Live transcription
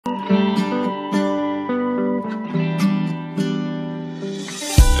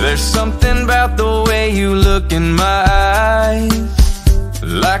There's something about the way you look in my eyes.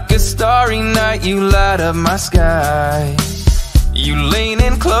 Like a starry night, you light up my sky. You lean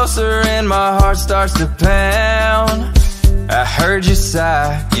in closer and my heart starts to pound. I heard you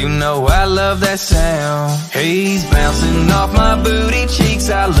sigh, you know I love that sound. Haze bouncing off my booty cheeks,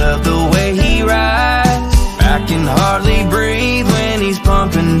 I love the way he rides. I can hardly breathe when he's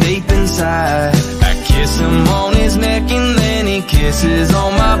pumping deep inside. I kiss him on his neck and then he kisses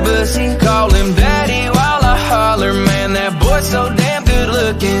on my bussy. Call him daddy while I holler, man, that boy's so damn good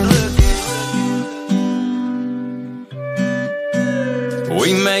looking.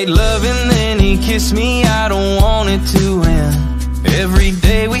 We made love and then he kissed me, I don't want it to end. Every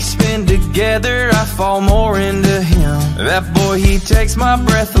day we spend together, I fall more into him. That boy, he takes my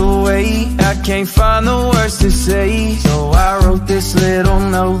breath away. I can't find the words to say, so I wrote this little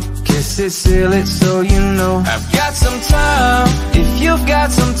note. Kiss it, seal it, so you know I've got some time, if you've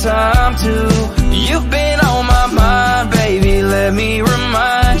got some time too. You've been on my mind, baby, let me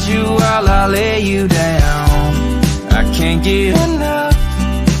remind you while I lay you down. I can't get enough,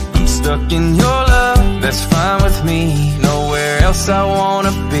 I'm stuck in your love, that's fine with me. Nowhere else I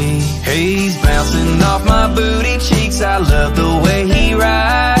wanna be. Haze bouncing off my booty cheeks, I love the way he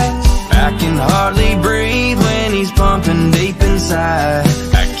rides. I can hardly breathe when he's pumping deep inside.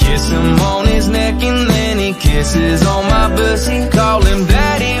 I kiss him on his neck and then he kisses on my bussy. Call him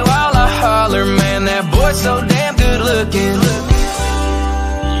daddy while I holler, man, that boy's so damn good looking.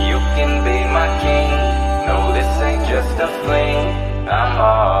 You can be my king, no, this ain't just a fling. I'm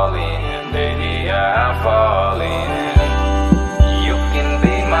all in, baby, I'm falling. You can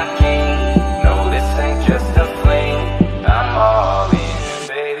be my king, no, this ain't just a fling. I'm all in,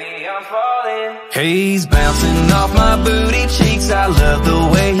 baby, I'm falling. Haze bouncing off my booty cheeks, I love the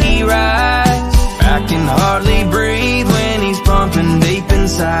way he rides. I can hardly breathe when he's pumping deep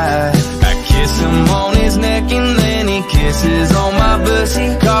inside. I kiss him on his neck and then he kisses on my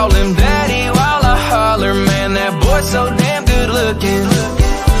bussy. Call him daddy while I holler, man, that boy's so damn good looking.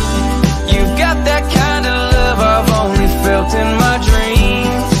 You've got that kind of love I've only felt in my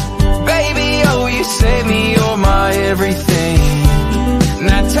dreams. Baby, oh, you save me, you're my everything.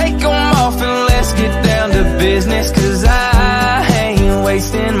 Now take them off and let's get down to business, cause I ain't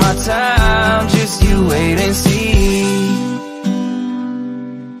wasting my time, just you wait and see.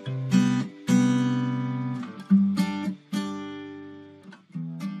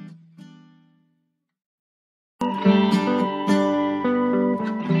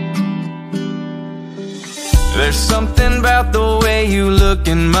 There's something about the way you look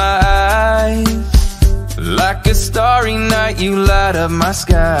in my eyes. Like a starry night, you light up my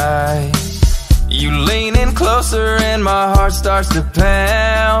sky. You lean in closer and my heart starts to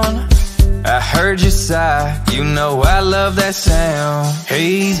pound. I heard you sigh, you know I love that sound.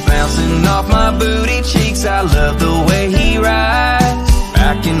 Haze bouncing off my booty cheeks, I love the way he rides.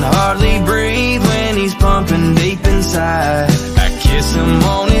 I can hardly breathe when he's pumping deep inside. I kiss him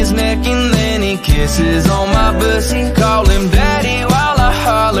on his neck and then he kisses on my bussy. Call him daddy while I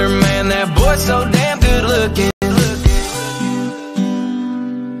holler, man, that boy's so damn good looking.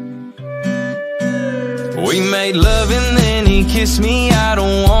 We made love and then he kissed me, I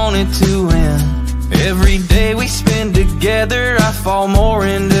don't want it to end. Every day we spend together, I fall more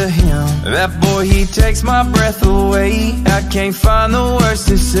into him. That boy, he takes my breath away. I can't find the words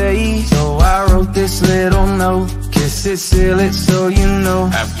to say, so I wrote this little note. Kiss it, seal it, so you know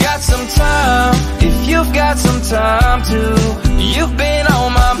I've got some time, if you've got some time too. You've been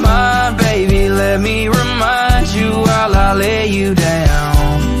on my mind, baby, let me remind you while I lay you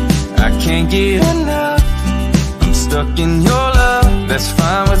down. I can't get enough, I'm stuck in your love, that's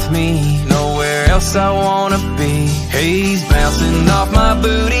fine with me. Nowhere else I wanna be. Haze bouncing off my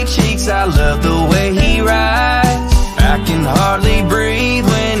booty cheeks, I love the way he rides. I can hardly breathe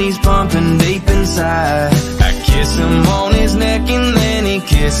when he's pumping deep inside. I kiss him on his neck and then he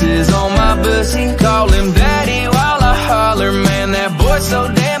kisses on my bussy. Call him daddy while I holler, man, that boy's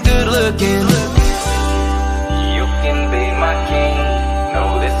so damn good looking. You can be my king,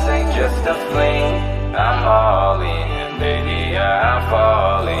 no, this ain't just a fling. I'm all in, baby, I'm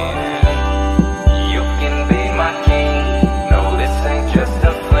falling. You can be my king, no, this ain't just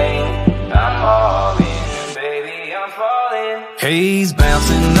a fling. I'm all in, baby, I'm falling. Haze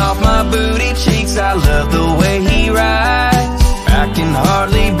bouncing off my booty cheeks, I love the way he rides. I can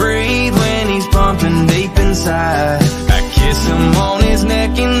hardly breathe when he's pumping deep inside. I kiss him on his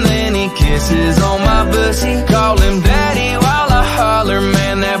neck and then he kisses on my bussy. Call him daddy while I holler,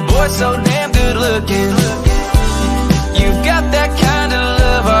 man, that boy's so damn good looking. You've got that kind of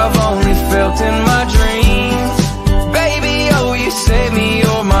love I've only felt in my dreams. Baby, oh, you save me,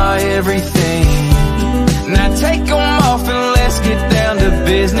 you're my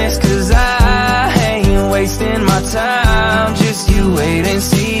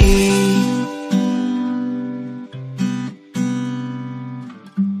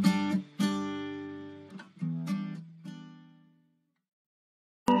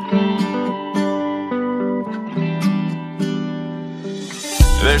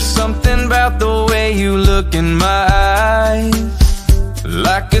There's something about the way you look in my eyes.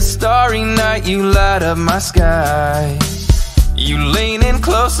 Like a starry night, you light up my sky. You lean in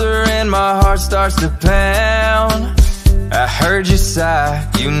closer and my heart starts to pound. I heard you sigh,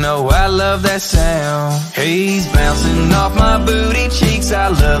 you know I love that sound. Haze bouncing off my booty cheeks, I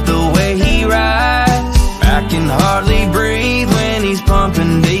love the way he rides. I can hardly breathe when he's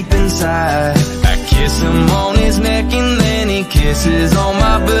pumping deep inside. I kiss him on his neck and then he kisses on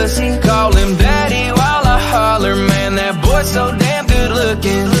my bussy. Call him daddy while I holler, man, that boy's so damn good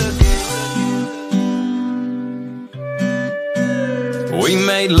looking. We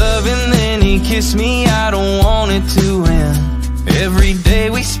made love and then he kissed me, I don't want it to end. Every day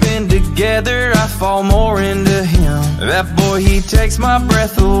we spend together, I fall more into him. That boy, he takes my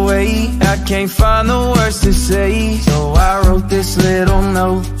breath away. I can't find the words to say, so I wrote this little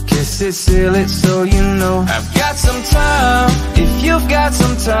note. Kiss it, seal it, so you know I've got some time, if you've got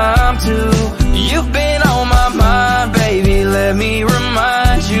some time too. You've been on my mind, baby, let me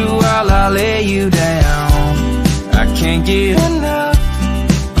remind you while I lay you down. I can't get enough,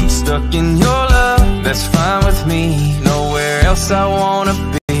 I'm stuck in your love, that's fine with me. Nowhere else I wanna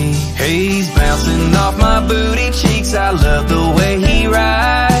be. Haze bouncing off my booty cheeks, I love the way he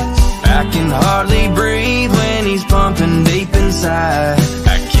rides. I can hardly breathe when he's pumping deep inside.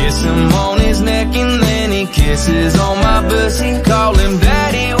 I kiss him on his neck and then he kisses on my bussy. Call him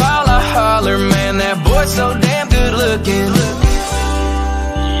daddy while I holler, man, that boy's so damn good looking.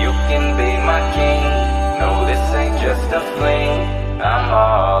 You can be my king, no, this ain't just a fling. I'm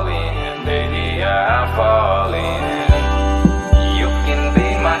all in, baby, I'm falling in. You can be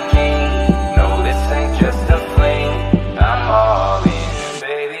my king, no, this ain't just a fling. I'm all in,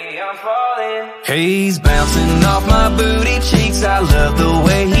 baby, I'm falling. Haze bouncing off my booty cheeks, I love the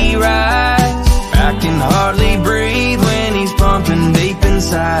way he rides. I can hardly breathe when he's pumping deep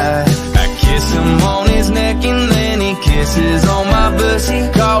inside. I kiss him on his neck and then he kisses on my bussy.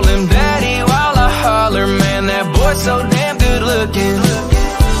 Call him daddy while I holler, man, that boy's so damn good looking.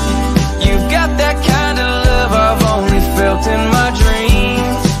 You've got that kind of love I've only felt in my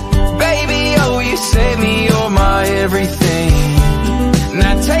dreams. Baby, oh, you save me, you're my everything.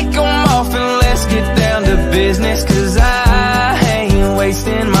 Now take them off and let's get down to business, cause I ain't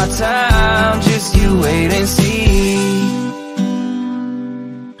wasting my time, just you wait and see.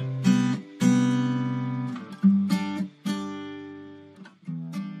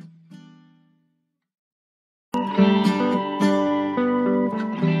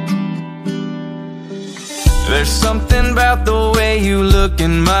 There's something about the way you look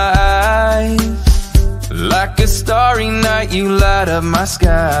in my eyes. Like a starry night, you light up my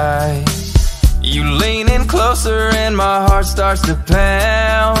sky. You lean in closer and my heart starts to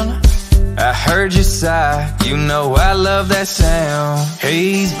pound. I heard you sigh, you know I love that sound.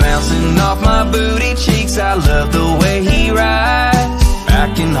 Haze bouncing off my booty cheeks, I love the way he rides.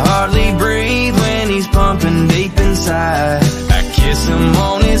 I can hardly breathe when he's pumping deep inside. I kiss him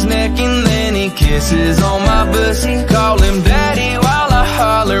on his neck and then he kisses on my bussy. Call him daddy while I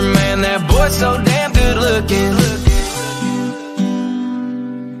holler, man, that boy's so damn good looking.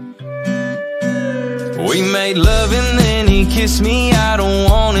 We made love and then he kissed me, I don't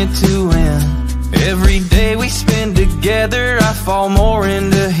want it to end. Every day we spend together, I fall more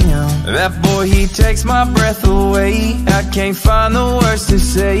into him. That boy, he takes my breath away. I can't find the words to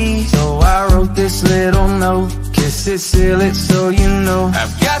say, so I wrote this little note. Kiss it, seal it, so you know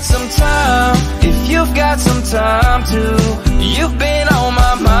I've got some time, if you've got some time too. You've been on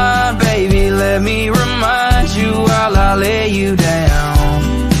my mind, baby, let me remind you while I lay you down.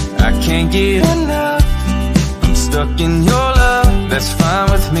 I can't get enough, I'm stuck in your love, that's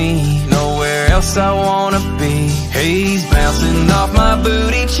fine with me. Nowhere else I wanna be. Haze bouncing off my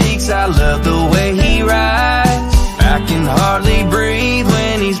booty cheeks, I love the way he rides. I can hardly breathe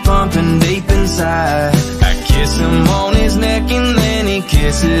when he's pumping deep inside. I kiss him on his neck and then he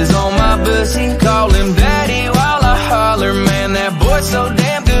kisses on my bussy. Call him daddy while I holler, man, that boy's so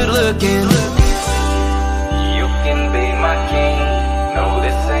damn good looking. You can be my king, no,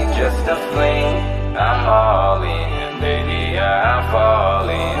 this ain't just a fling. I'm all in, baby, I'm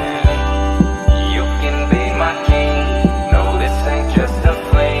falling in. You can be my king, no, this ain't just a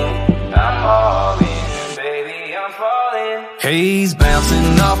fling. I'm all in, baby, I'm falling. Haze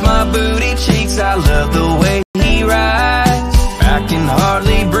bouncing off my booty cheeks, I love the way he rides. I can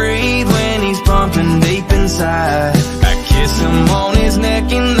hardly breathe when he's pumping deep inside. I kiss him on his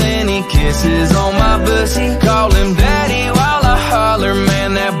neck and then he kisses on my bussy. Call him daddy while I holler,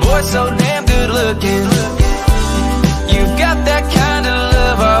 man, that boy's so damn good looking. You've got that kind of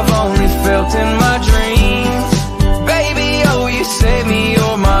love I've only felt in my dreams. Baby, oh, you save me,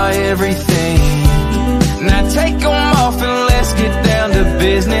 you're everything. Now take them off and let's get down to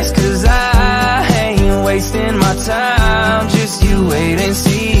business, 'cause I ain't wasting my time, just you wait and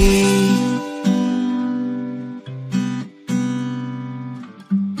see.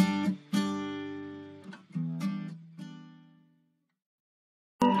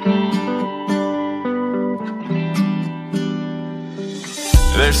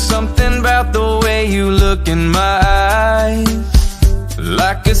 There's something about the way you look in my eyes.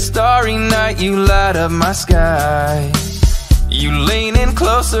 Like a starry night, you light up my sky. You lean in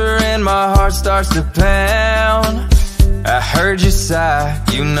closer and my heart starts to pound. I heard you sigh,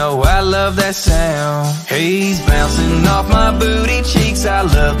 you know I love that sound. Haze bouncing off my booty cheeks, I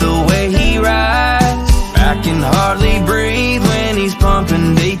love the way he rides. I can hardly breathe when he's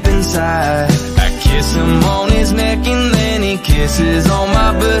pumping deep inside. I kiss him on his neck and then he kisses on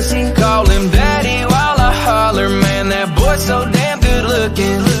my bussy. Call him daddy while I holler, man, that boy's so damn good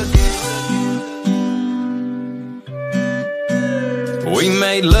looking. We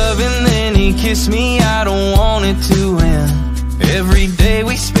made love and then he kissed me, I don't want it to end. Every day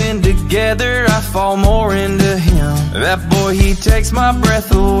we spend together, I fall more into him. That boy, he takes my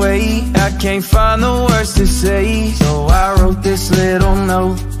breath away. I can't find the words to say, so I wrote this little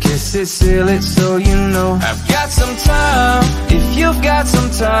note. Kiss it, seal it, so you know I've got some time, if you've got some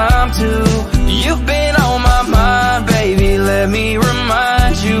time too. You've been on my mind, baby, let me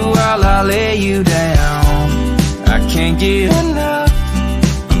remind you while I lay you down. I can't get enough,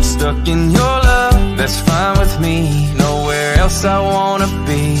 I'm stuck in your love, that's fine with me. Nowhere else I wanna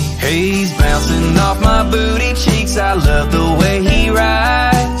be. Haze bouncing off my booty cheeks, I love the way he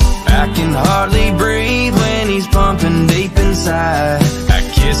rides. I can hardly breathe when he's pumping deep inside. I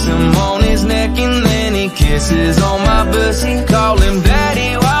kiss him on his neck and then he kisses on my bussy. Call him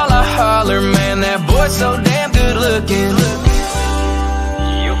daddy while I holler, man, that boy's so damn good looking.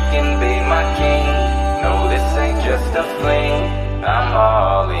 You can be my king, no this ain't just a fling. I'm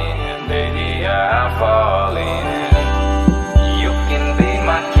all in, baby, I'm falling. You can be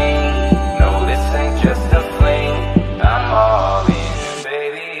my king, no this ain't just a fling. I'm all in,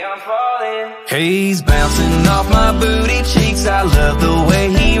 baby, I'm falling. Haze bouncing off my booty cheeks, I love the way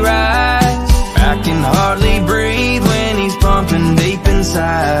he rides. I can hardly breathe when he's pumping deep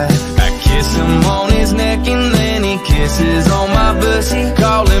inside. I kiss him on his neck and then he kisses on my bussy.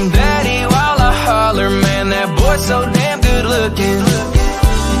 Call him daddy while I holler, man, that boy's so damn good looking.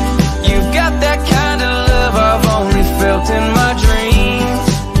 You've got that kind of love I've only felt in my dreams.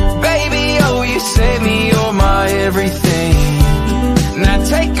 Baby, oh, you save me, you're my everything. Now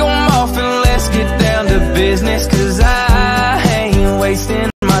take them off and let's get down to business, 'cause I ain't wasting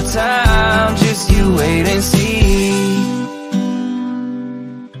my time, just you wait and see.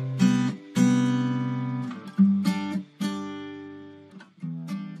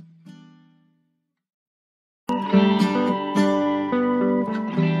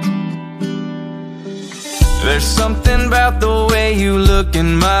 There's something about the way you look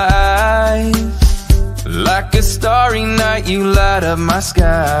in my eyes. Like a starry night, you light up my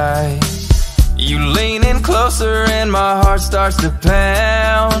sky. You lean in closer and my heart starts to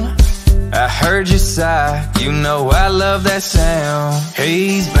pound. I heard you sigh, you know I love that sound.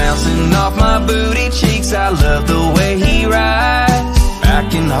 Haze bouncing off my booty cheeks, I love the way he rides. I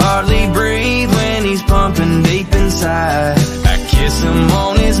can hardly breathe when he's pumping deep inside. I kiss him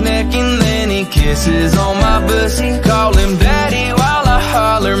on his neck and then he kisses on my bussy. Call him daddy while I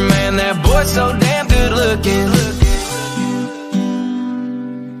holler, man, that boy's so damn good looking.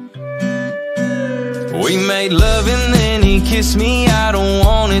 We made love and then he kissed me, I don't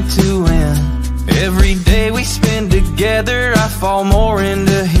want it to end. Every day we spend together, I fall more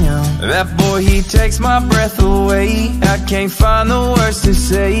into him. That boy, he takes my breath away. I can't find the words to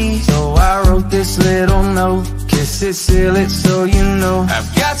say, so I wrote this little note. Kiss it, seal it, so you know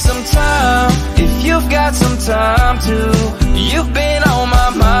I've got some time, if you've got some time too. You've been on my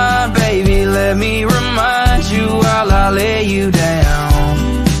mind, baby, let me remind you while I lay you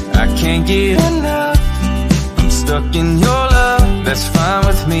down. I can't get enough, I'm stuck in your love, that's fine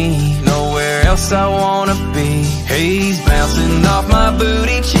with me. Nowhere else I wanna be. Haze bouncing off my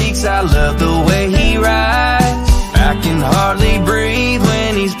booty cheeks, I love the way he rides. I can hardly breathe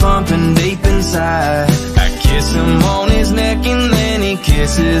when he's pumping deep inside. I kiss him on his neck and then he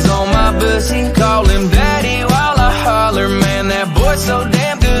kisses on my bussy. Call him daddy while I holler, man, that boy's so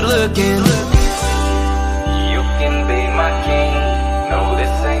damn good looking. You can be my king, no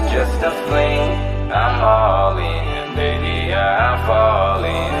this ain't just a fling. I'm all in, baby, I'm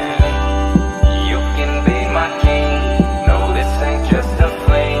falling. You can be my king, no this ain't just a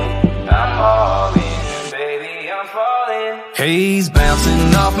fling. I'm all in, baby, I'm falling. Haze bouncing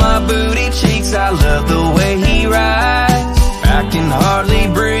bouncing off my booty cheeks. I love the way he rides. I can hardly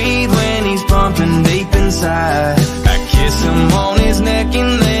breathe when he's pumping deep inside. I kiss him on his neck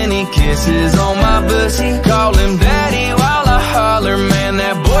and then he kisses on my bussy. Call him daddy while I holler, man,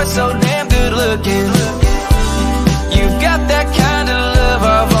 that boy's so damn good looking. You've got that kind of love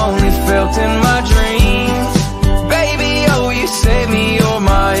I've only felt in my dreams. Baby, oh, you save me, you're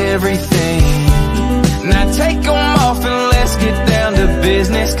my everything. Now take them off and let's get down to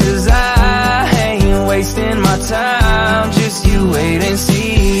business, 'cause I ain't wasting my time, just you wait and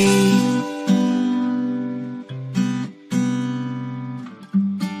see.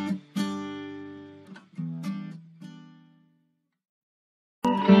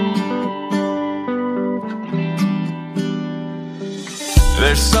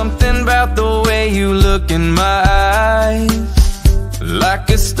 There's something about the way you look in my eyes. Like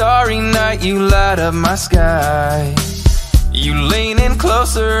a starry night, you light up my sky. You lean in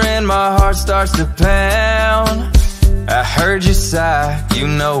closer and my heart starts to pound. I heard you sigh, you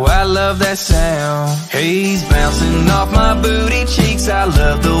know I love that sound. He's bouncing off my booty cheeks, I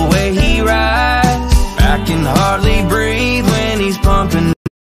love the way he rides. I can hardly breathe when he's pumping.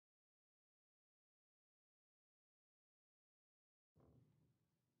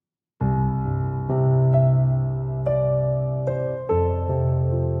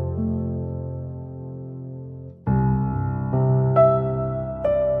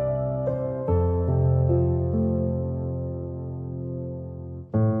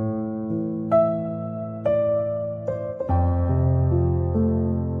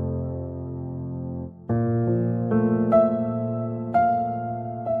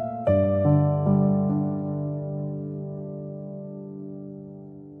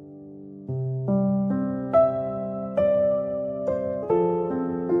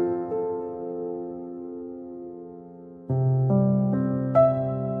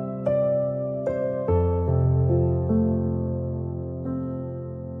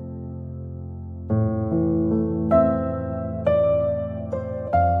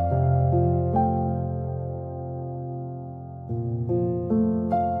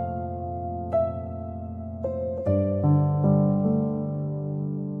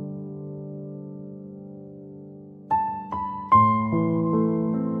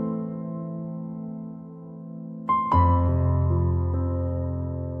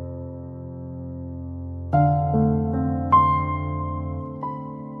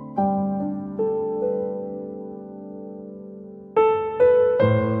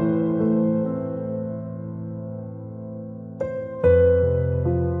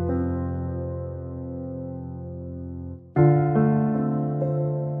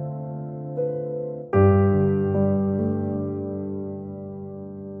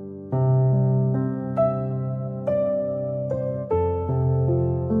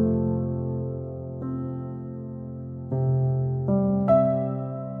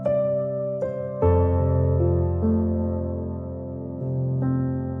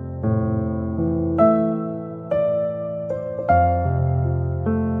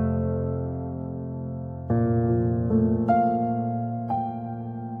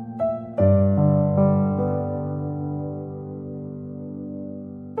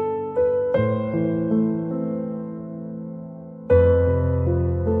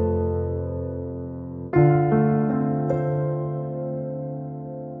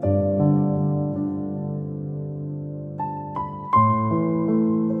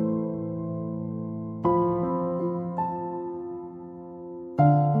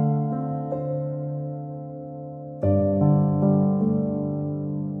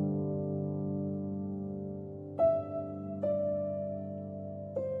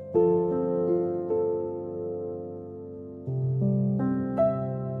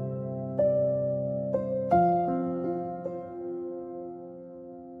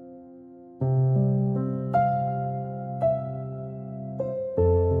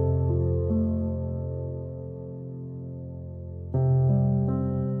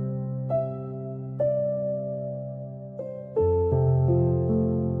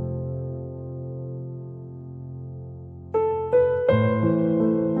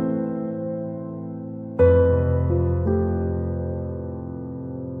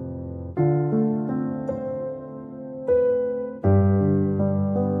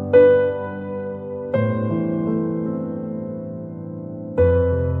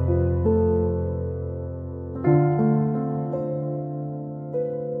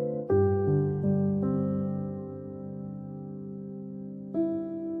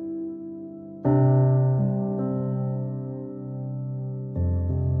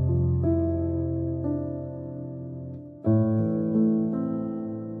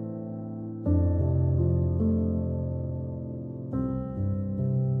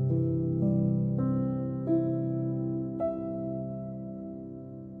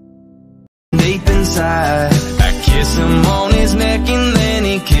 inside. I kiss him on his neck and then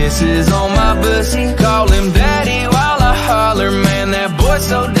he kisses on my bussy. Call him daddy while I holler, man, that boy's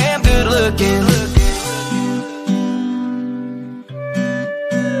so damn good looking.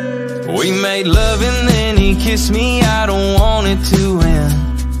 We made love and then he kissed me, I don't want it to end.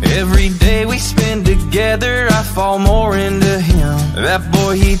 Every day we spend together, I fall more into him. That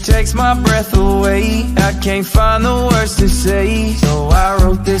boy, he takes my breath away. I can't find the words to say, so I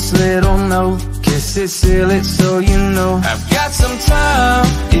wrote this little note. Kiss it, seal it, so you know I've got some time,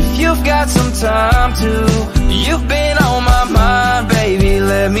 if you've got some time too. You've been on my mind, baby,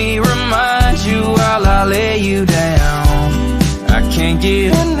 let me remind you while I lay you down. I can't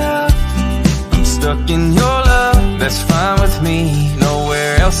get enough, I'm stuck in your love, that's fine with me.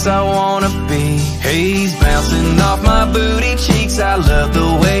 Nowhere else I wanna be. Haze bouncing off my booty cheeks, I love the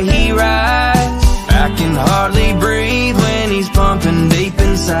way he rides. I can hardly breathe when he's pumping deep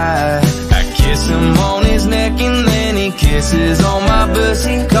inside. I kiss him on his neck and then he kisses on my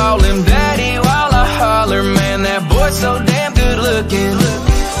bussy. Call him daddy while I holler, man, that boy's so damn good looking.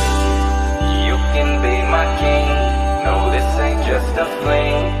 You can be my king, no, this ain't just a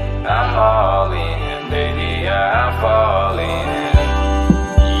fling. I'm all in, baby, I'm falling.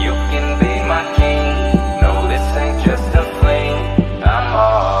 You can be my king, no, this ain't just a fling. I'm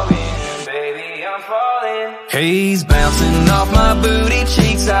all in, baby, I'm falling. Haze bouncing off my booty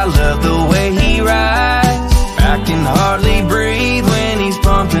cheeks, I love the way he rides. I can hardly breathe when he's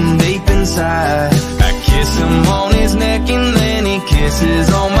pumping deep inside. I kiss him on his neck and then he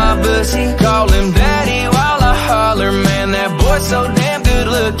kisses on my bussy. Call him daddy while I holler, man, that boy's so damn good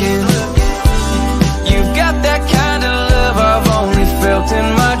looking. You've got that kind of love I've only felt in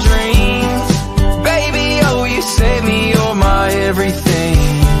my dreams. Baby, oh, you save me, you're my everything.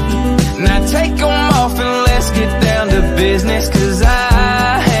 Now take them off and let's get down to business, cause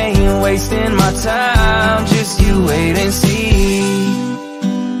I ain't wasting my time, just you wait and see.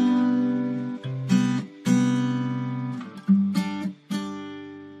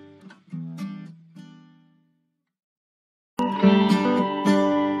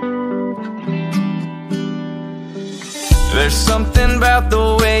 There's something about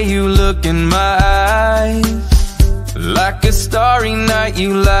the way you look in my eyes. Like a starry night,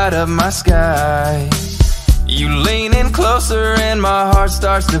 you light up my sky. You lean in closer and my heart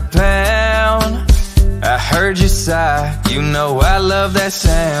starts to pound. I heard you sigh, you know I love that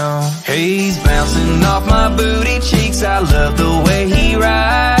sound. Haze bouncing off my booty cheeks, I love the way he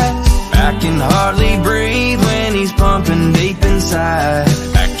rides. I can hardly breathe when he's pumping deep inside.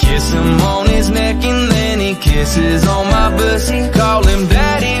 I kiss him on his neck and then he kisses on my bussy. Call him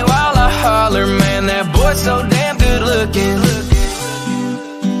daddy while I holler, man, that boy's so damn good looking.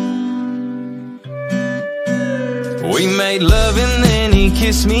 We made love and then he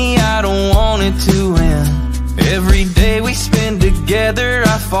kissed me, I don't want it to end. Every day we spend together,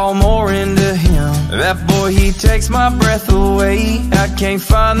 I fall more into him. That boy, he takes my breath away. I can't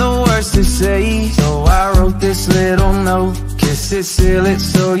find the words to say, so I wrote this little note. Kiss it, seal it,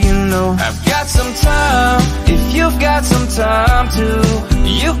 so you know I've got some time, if you've got some time too.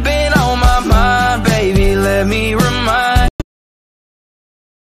 You've been on my mind, baby, let me remind.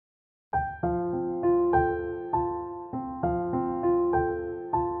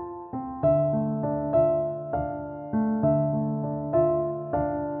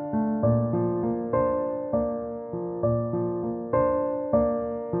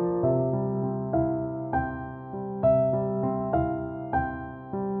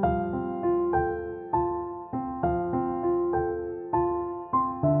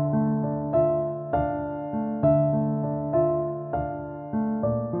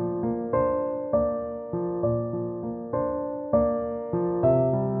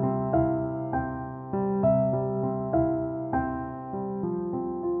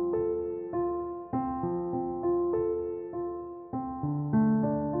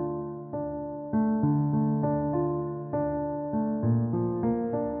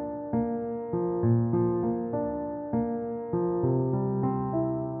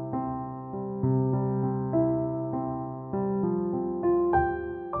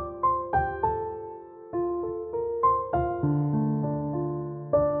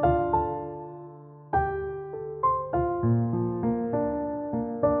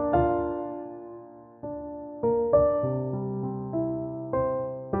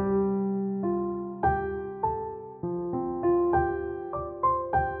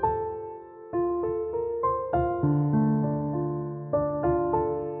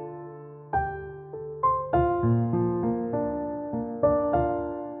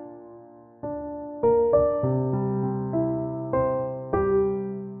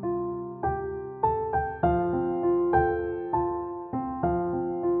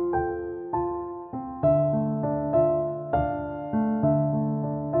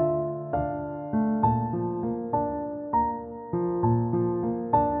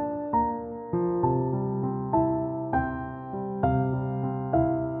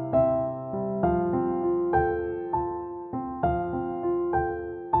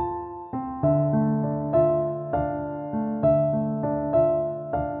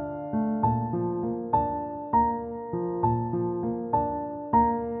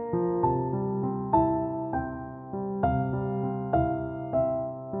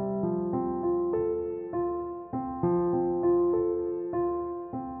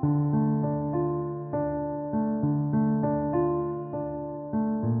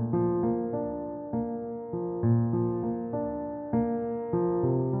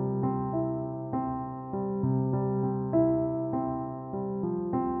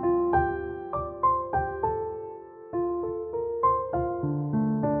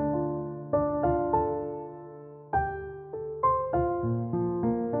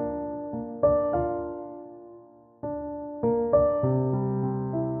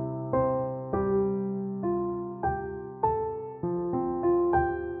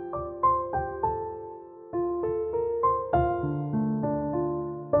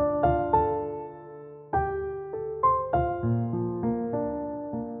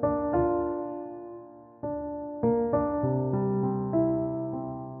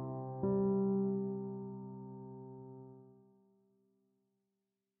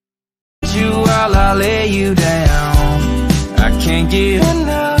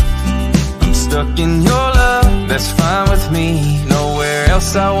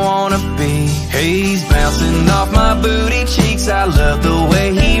 else I wanna be. He's bouncing off my booty cheeks, I love the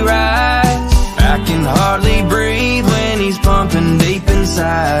way he rides. I can hardly breathe when he's pumping deep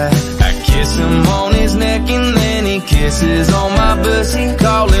inside. I kiss him on his neck and then he kisses on my bussy.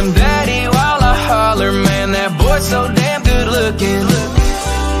 Call him daddy while I holler, man, that boy's so damn good looking.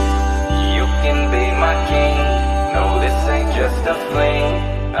 You can be my king, no, this ain't just a fling.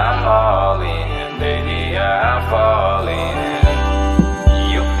 I'm all in, baby, I'm falling.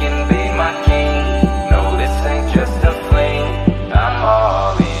 You can be my king, no, this ain't just a fling. I'm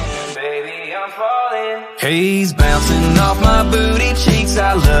all in, baby, I'm falling. He's bouncing off my booty cheeks,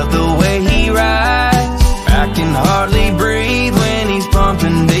 I love the way he rides. I can hardly breathe when he's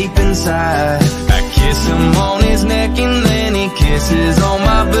pumping deep inside. I kiss him on his neck and then he kisses on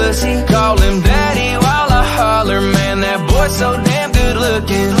my bussy. Call him daddy while I holler, man, that boy's so damn good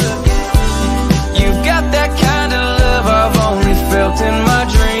looking. You've got that kind of love I've only felt in my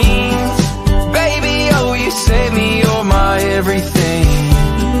dreams. Baby, oh, you save me, you're my everything.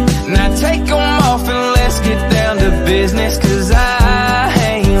 Now take them off and let's get down to business, 'cause I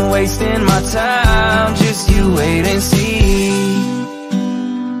ain't wasting my time, just you wait and see.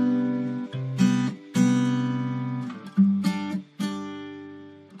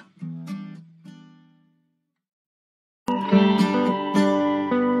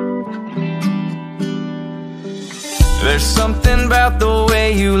 There's something about the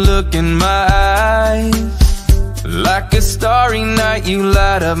way you look in my eyes. Like a starry night, you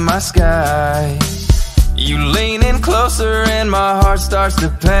light up my sky. You lean in closer and my heart starts to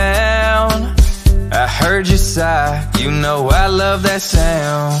pound. I heard you sigh, you know I love that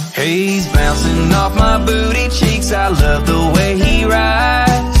sound. He's bouncing off my booty cheeks, I love the way he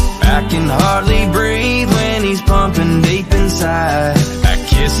rides. I can hardly breathe when he's pumping deep inside. I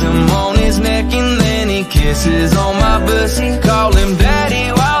kiss him on his neck and then he kisses on my bussy. Call him daddy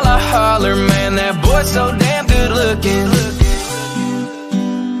while I holler, man, that boy's so damn good looking.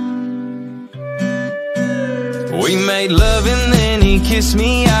 We made love and then he kissed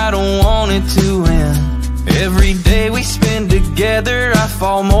me, I don't want it to end. Every day we spend together, I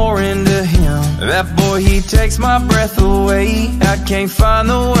fall more into him. That boy, he takes my breath away. I can't find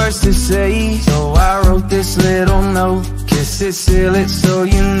the words to say, so I wrote this little note. Kiss it, seal it, so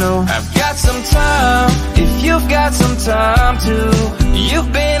you know I've got some time, if you've got some time too.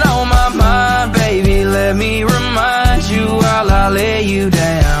 You've been on my mind, baby, let me remind you while I lay you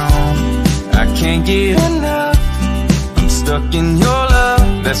down. I can't get enough, I'm stuck in your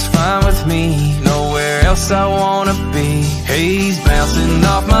love, that's fine with me. Nowhere else I wanna be. He's bouncing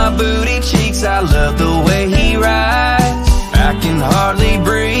off my booty cheeks, I love the way he rides. I can hardly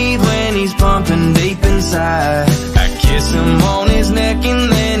breathe when he's pumping deep inside. I kiss him on his neck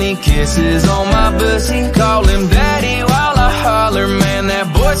and then he kisses on my bussy. Call him daddy while I holler, man, that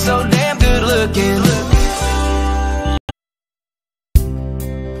boy's so damn good looking.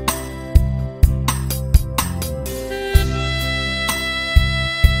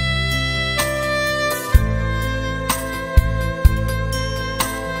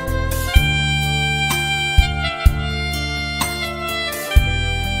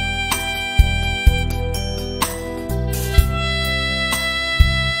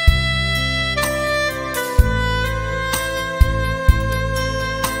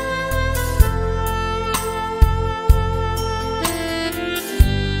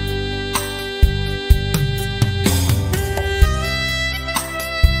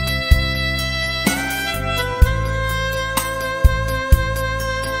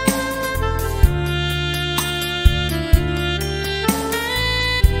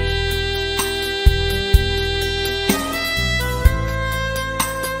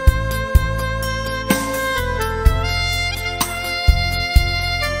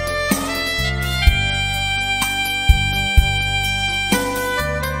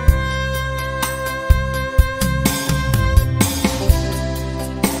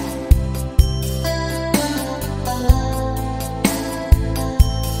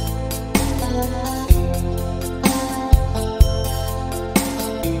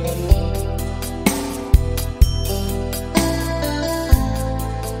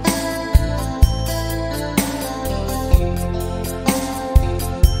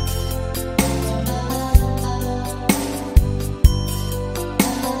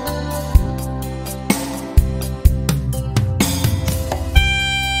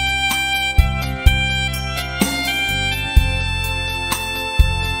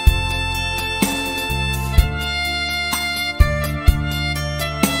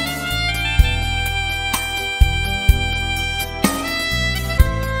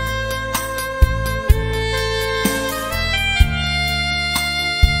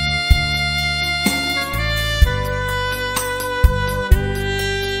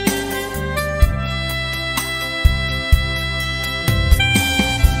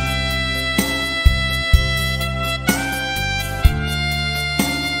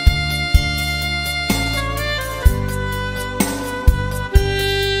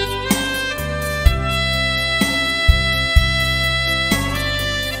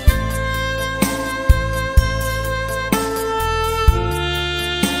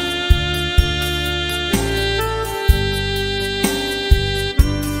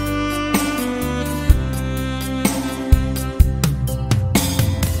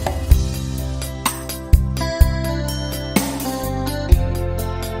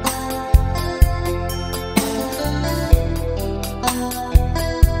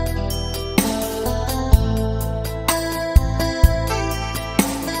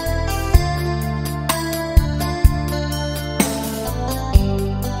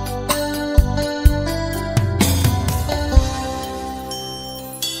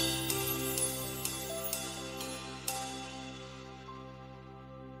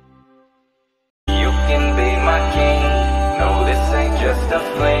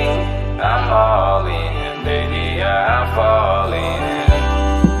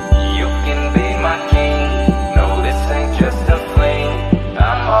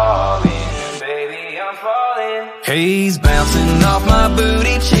 bouncing off my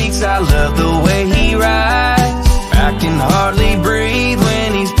booty cheeks. I love the way he rides. I can hardly breathe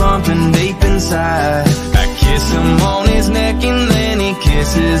when he's pumping deep inside. I kiss him on his neck and then he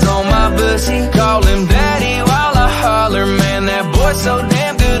kisses on my bussy. Call him daddy while I holler, man, that boy's so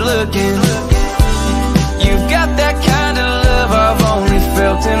damn good looking. You've got that kind of love I've only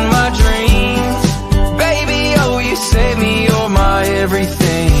felt in my dreams. Baby, oh, you save me, you're my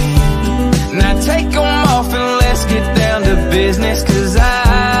everything. Now take them off and let's get down to business, 'cause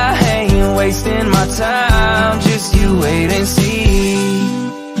I ain't wasting my time, just you wait and see.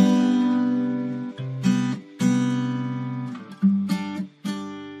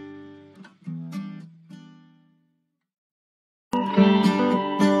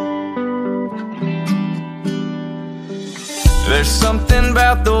 There's something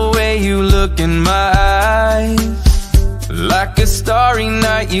about the way you look in my eyes. Like a starry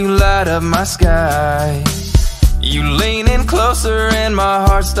night, you light up my sky. You lean in closer and my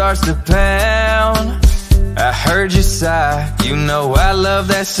heart starts to pound. I heard you sigh, you know I love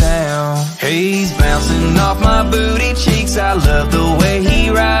that sound. He's bouncing off my booty cheeks, I love the way he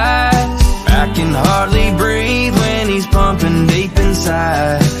rides. I can hardly breathe when he's pumping deep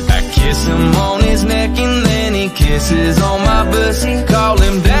inside. I kiss him on his neck and then he kisses on my bussy. Call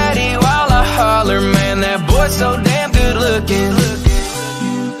him daddy while I holler, man, that boy's so damn good looking.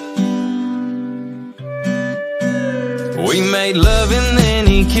 We made love and then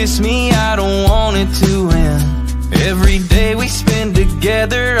he kissed me, I don't want it to end. Every day we spend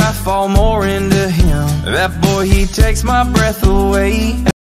together, I fall more into him. That boy, he takes my breath away.